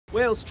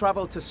Wales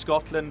travel to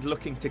Scotland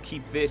looking to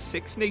keep their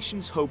Six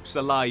Nations hopes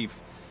alive.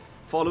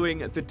 Following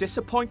the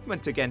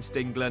disappointment against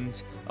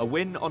England, a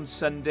win on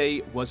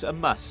Sunday was a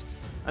must.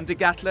 Under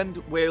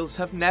Gatland, Wales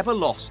have never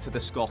lost to the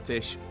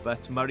Scottish,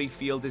 but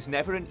Murrayfield is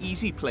never an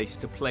easy place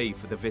to play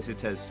for the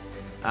visitors.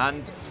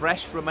 And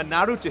fresh from a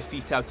narrow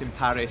defeat out in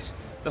Paris,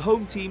 the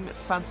home team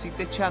fancied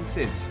their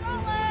chances.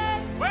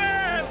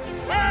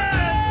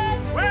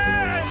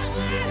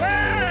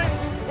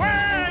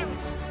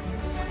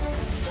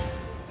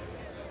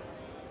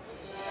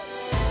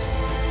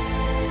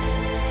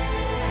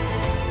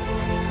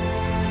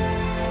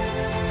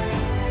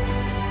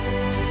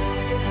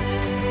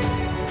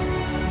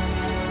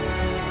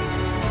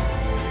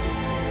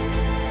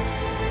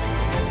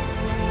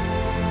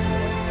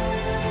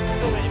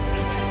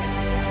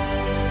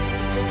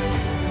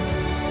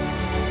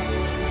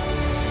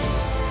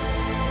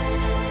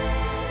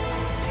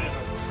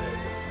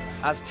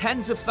 As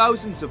tens of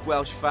thousands of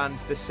Welsh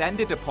fans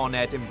descended upon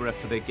Edinburgh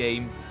for the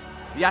game,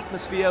 the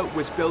atmosphere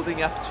was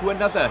building up to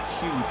another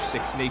huge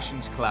Six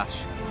Nations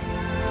clash.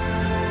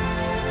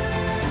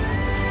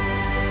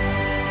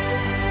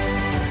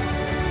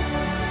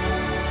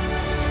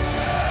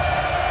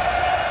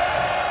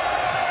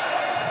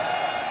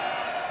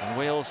 And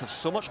Wales have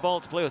so much ball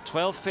to play with,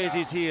 12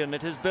 phases here, and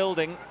it is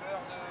building.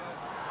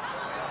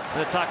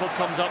 The tackle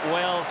comes up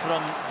well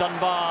from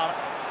Dunbar.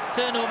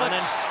 Turnover. And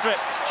then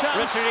stripped.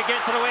 Chance. Richard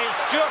gets it away.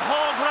 Stuart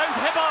Hogg round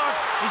Hibbard.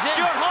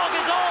 Stuart Hogg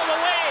is all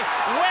the way.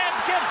 Webb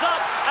gives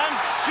up. And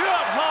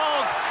Stuart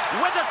Hogg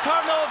with the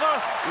turnover,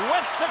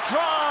 with the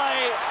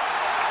try.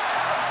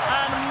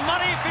 And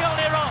Murrayfield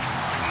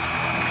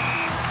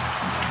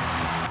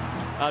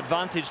erupts.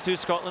 Advantage to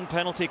Scotland.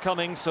 Penalty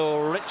coming.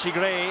 So Richie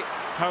Gray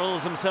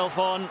hurls himself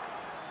on.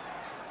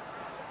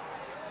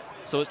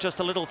 So it's just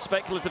a little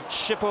speculative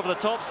chip over the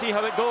top. See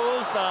how it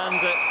goes.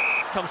 And it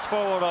comes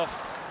forward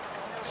off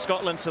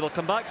Scotland, so they'll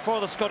come back for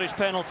the Scottish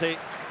penalty.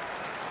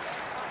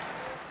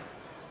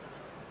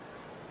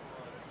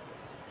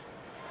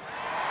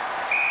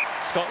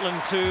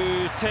 Scotland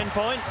to 10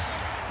 points.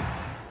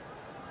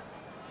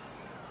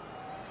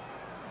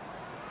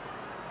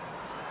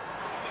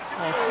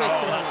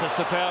 Oh, that's a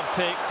superb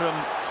take from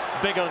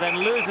Bigger, then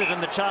lose it in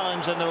the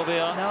challenge, and there will be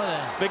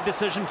a big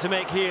decision to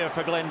make here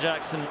for Glenn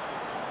Jackson.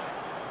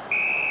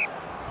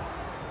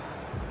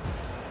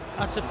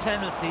 That's a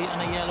penalty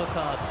and a yellow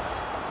card.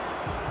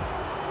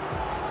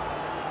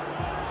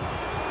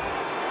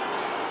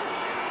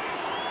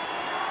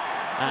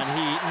 And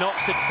he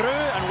knocks it through,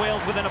 and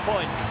Wales within a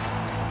point.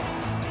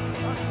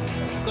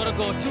 Got to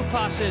go, 2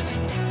 passes.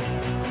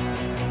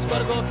 It's got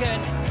to go again.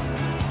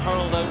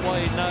 Hurled out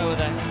wide now with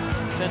a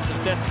sense of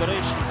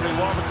desperation through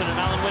Warburton and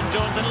Alan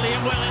Wynne-Jones and Liam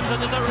Williams, and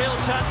there's a real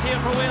chance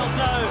here for Wales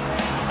now.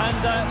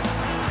 And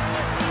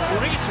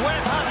Rhys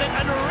Webb has it,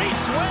 and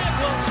Rhys Webb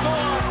will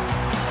score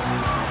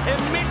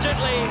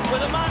immediately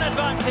with a man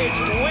advantage.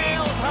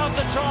 Wales have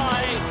the try.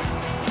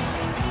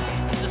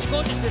 The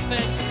Scottish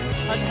defence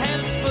has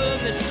held firm,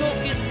 they're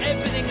soaking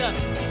everything up.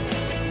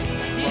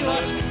 Need to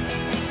ask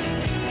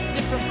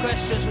different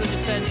questions with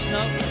defence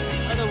now,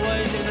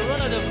 otherwise they're going to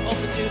run out of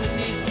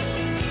opportunities.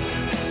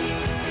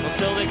 Well,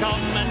 still they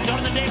come, and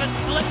Jonathan Davis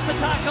slips the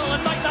tackle,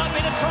 and might that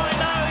be the try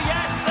now?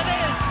 Yes, it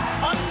is!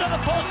 Under the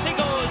post he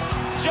goes.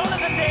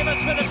 Jonathan Davis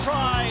with a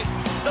try.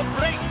 The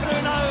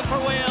breakthrough now for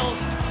Wales.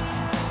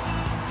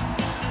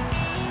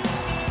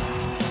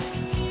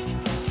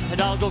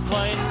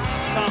 Hidalgo-Klein,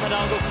 Sam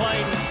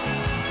Hidalgo-Klein.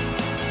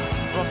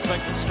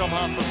 Prospective scrum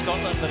half for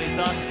Scotland, but he's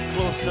that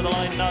close to the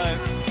line now.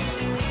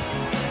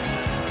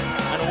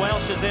 And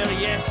Welsh is there,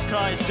 yes,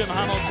 cries Jim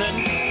Hamilton.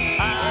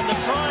 And the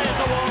try is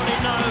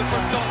awarded now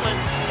for Scotland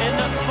in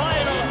the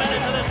final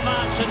minutes of this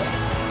match.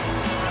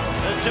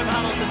 And Jim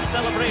Hamilton's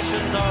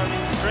celebrations are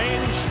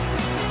strange.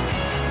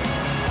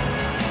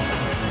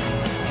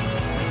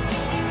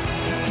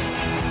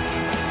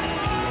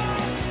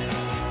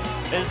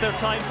 Is there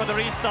time for the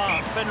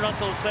restart? Finn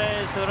Russell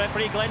says to the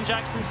referee. Glenn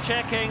Jackson's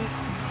checking.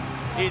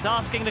 He's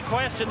asking the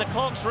question. The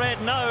clock's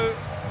red now.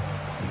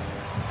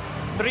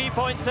 3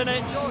 points in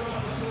it.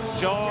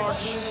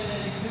 George.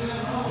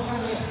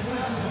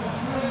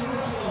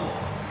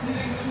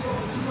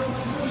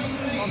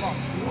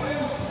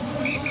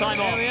 Time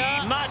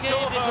off. Match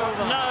over.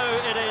 Now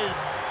it is.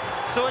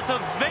 So it's a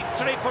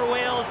victory for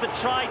Wales. The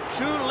try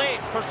too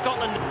late for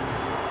Scotland.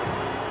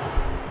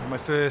 My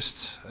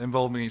first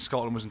involvement in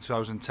Scotland was in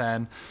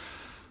 2010.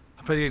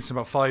 I played against them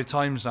about 5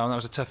 times now, and that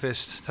was the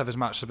toughest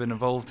match I've been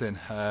involved in.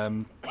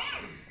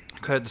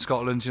 Credit to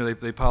Scotland, you know,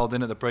 they piled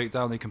in at the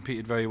breakdown. They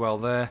competed very well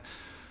there.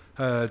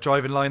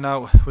 Driving line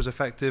out was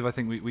effective. I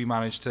think we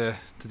managed to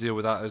deal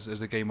with that as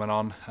the game went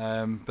on.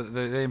 But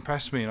they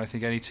impressed me, and I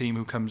think any team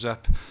who comes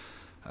up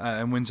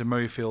and wins in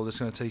Murrayfield is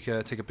going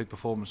to take a big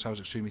performance. That was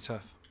extremely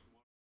tough.